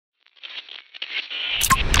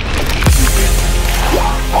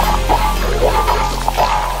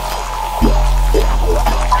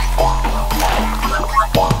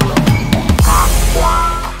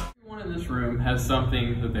has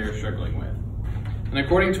something that they're struggling with. And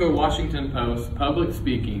according to a Washington Post, public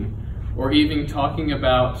speaking, or even talking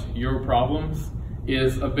about your problems,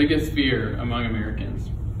 is a biggest fear among Americans.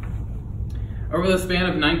 Over the span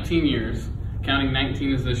of 19 years, counting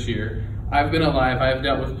 19 as this year, I've been alive. I have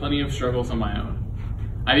dealt with plenty of struggles on my own.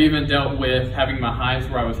 I've even dealt with having my highs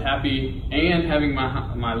where I was happy and having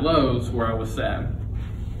my lows where I was sad.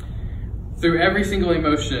 Through every single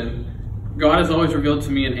emotion, God has always revealed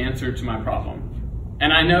to me an answer to my problem.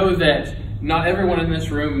 And I know that not everyone in this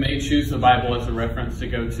room may choose the Bible as a reference to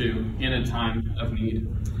go to in a time of need.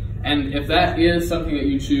 And if that is something that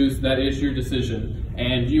you choose, that is your decision.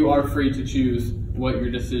 And you are free to choose what your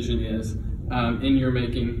decision is in your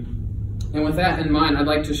making. And with that in mind, I'd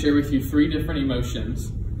like to share with you 3 different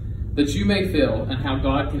emotions that you may feel and how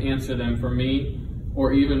God can answer them for me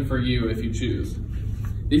or even for you if you choose.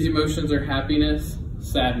 These emotions are happiness,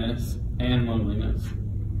 sadness, and loneliness.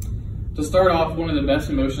 To start off, one of the best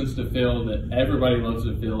emotions to feel that everybody loves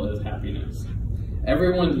to feel is happiness.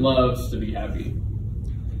 Everyone loves to be happy.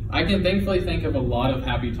 I can thankfully think of a lot of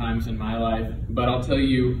happy times in my life, but I'll tell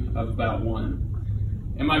you about one.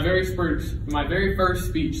 In my very first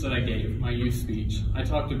speech that I gave, my youth speech, I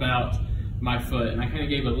talked about my foot, and I kind of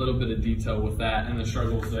gave a little bit of detail with that and the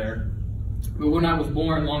struggles there. But when I was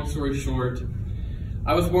born, long story short,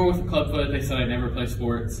 I was born with a club foot. They said I'd never play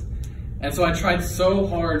sports. And so I tried so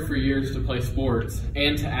hard for years to play sports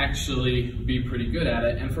and to actually be pretty good at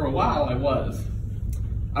it. And for a while I was.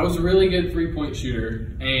 I was a really good 3-point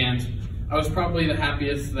shooter, and I was probably the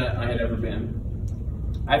happiest that I had ever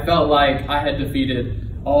been. I felt like I had defeated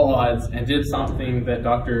all odds and did something that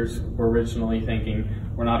doctors were originally thinking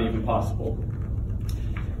were not even possible.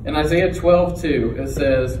 In Isaiah 12:2, it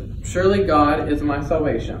says, "Surely God is my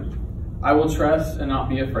salvation. I will trust and not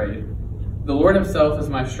be afraid. The Lord himself is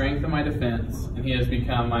my strength and my defense, and he has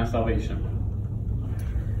become my salvation."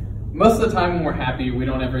 Most of the time when we're happy, we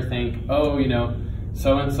don't ever think, oh,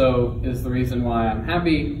 so-and-so is the reason why I'm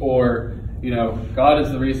happy, or, God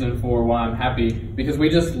is the reason for why I'm happy, because we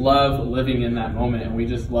just love living in that moment, and we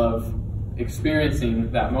just love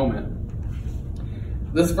experiencing that moment.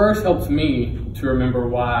 This verse helps me to remember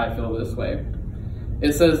why I feel this way.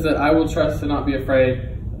 It says that I will trust and not be afraid,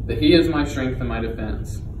 that he is my strength and my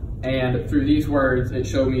defense. And through these words, it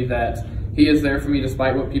showed me that he is there for me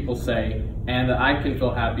despite what people say, and that I can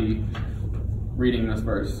feel happy reading this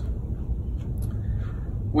verse.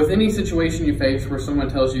 With any situation you face where someone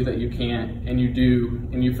tells you that you can't, and you do,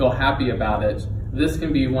 and you feel happy about it, this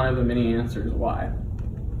can be one of the many answers why.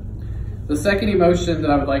 The second emotion that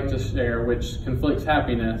I would like to share, which conflicts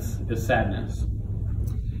happiness, is sadness.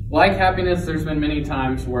 Like happiness, there's been many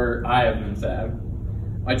times where I have been sad.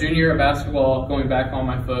 My junior year of basketball, going back on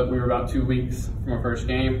my foot, we were about 2 weeks from our first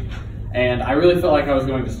game, and I really felt like I was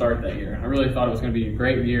going to start that year. I really thought it was going to be a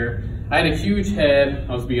great year. I had a huge head.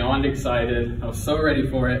 I was beyond excited. I was so ready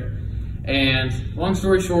for it. And long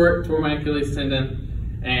story short, tore my Achilles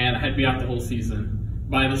tendon, and I had to be out the whole season.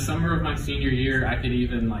 By the summer of my senior year, I could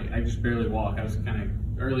even, I just barely walk. I was kind of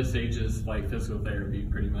early stages, physical therapy,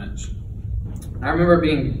 pretty much. I remember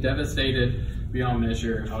being devastated beyond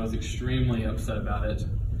measure. I was extremely upset about it.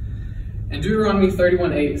 And Deuteronomy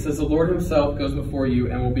 31:8 says, "The Lord himself goes before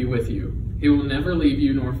you and will be with you. He will never leave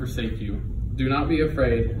you nor forsake you. Do not be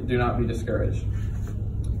afraid, do not be discouraged."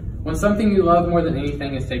 When something you love more than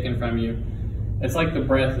anything is taken from you, it's like the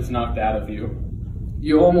breath is knocked out of you.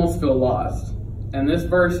 You almost feel lost. And this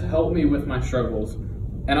verse helped me with my struggles.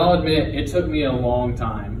 And I'll admit, it took me a long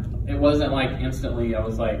time. It wasn't instantly I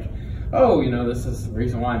was like, oh, this is the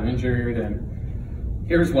reason why I'm injured, and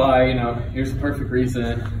here's why, here's the perfect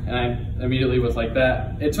reason. And I immediately was like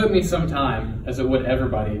that. It took me some time, as it would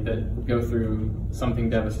everybody that would go through something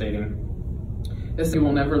devastating. This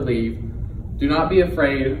will never leave. Do not be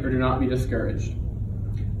afraid or do not be discouraged.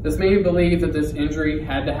 This made me believe that this injury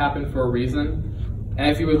had to happen for a reason.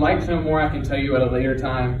 And if you would like to know more, I can tell you at a later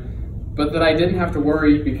time. But that I didn't have to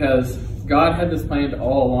worry because God had this planned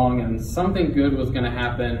all along, and something good was going to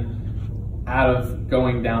happen out of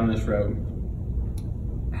going down this road.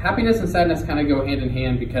 Happiness and sadness kind of go hand in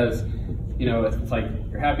hand because, it's like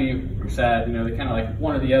you're happy, you're sad, they kind of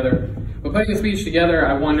one or the other. But putting the speech together,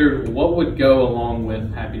 I wondered what would go along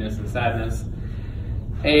with happiness and sadness.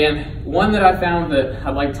 And one that I found that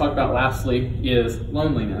I'd like to talk about lastly is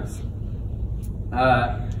loneliness.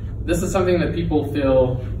 This is something that people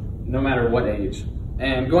feel no matter what age.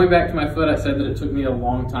 And going back to my foot, I said that it took me a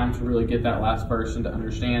long time to really get that last verse and to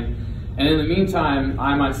understand. And in the meantime,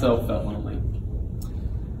 I myself felt lonely.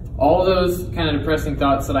 All those kind of depressing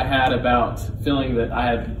thoughts that I had about feeling that I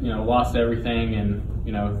had, lost everything, and,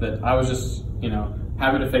 that I was just,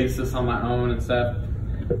 having to face this on my own and stuff.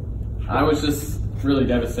 I was just really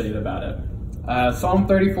devastated about it. Psalm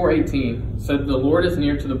 34:18 said, "The Lord is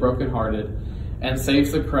near to the brokenhearted and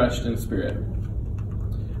saves the crushed in spirit."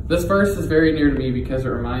 This verse is very near to me because it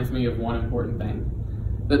reminds me of one important thing.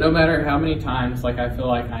 That no matter how many times I feel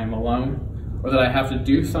like I am alone or that I have to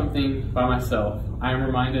do something by myself, I am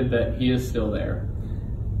reminded that He is still there.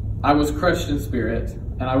 I was crushed in spirit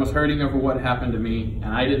and I was hurting over what happened to me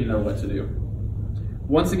and I didn't know what to do.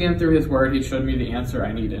 Once again, through His Word, He showed me the answer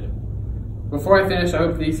I needed. Before I finish, I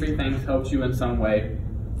hope these 3 things helped you in some way.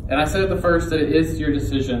 And I said at the first that it is your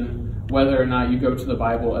decision whether or not you go to the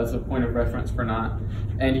Bible as a point of reference or not.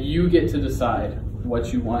 And you get to decide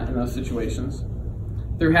what you want in those situations.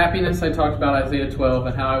 Through happiness, I talked about Isaiah 12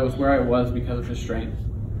 and how I was where I was because of His strength.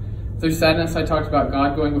 Through sadness, I talked about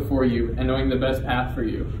God going before you and knowing the best path for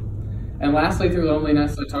you. And lastly, through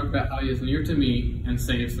loneliness, I talked about how He is near to me and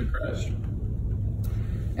saves the crushed.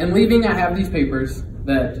 In leaving, I have these papers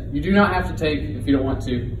that you do not have to take if you don't want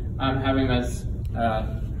to. I'm having them as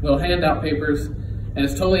little handout papers, and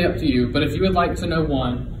it's totally up to you. But if you would like to know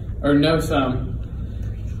one, or know some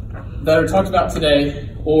that are talked about today,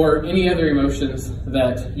 or any other emotions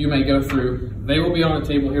that you may go through, they will be on the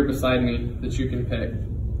table here beside me that you can pick.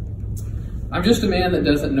 I'm just a man that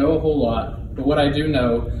doesn't know a whole lot, but what I do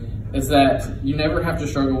know is that you never have to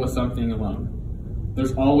struggle with something alone.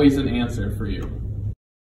 There's always an answer for you.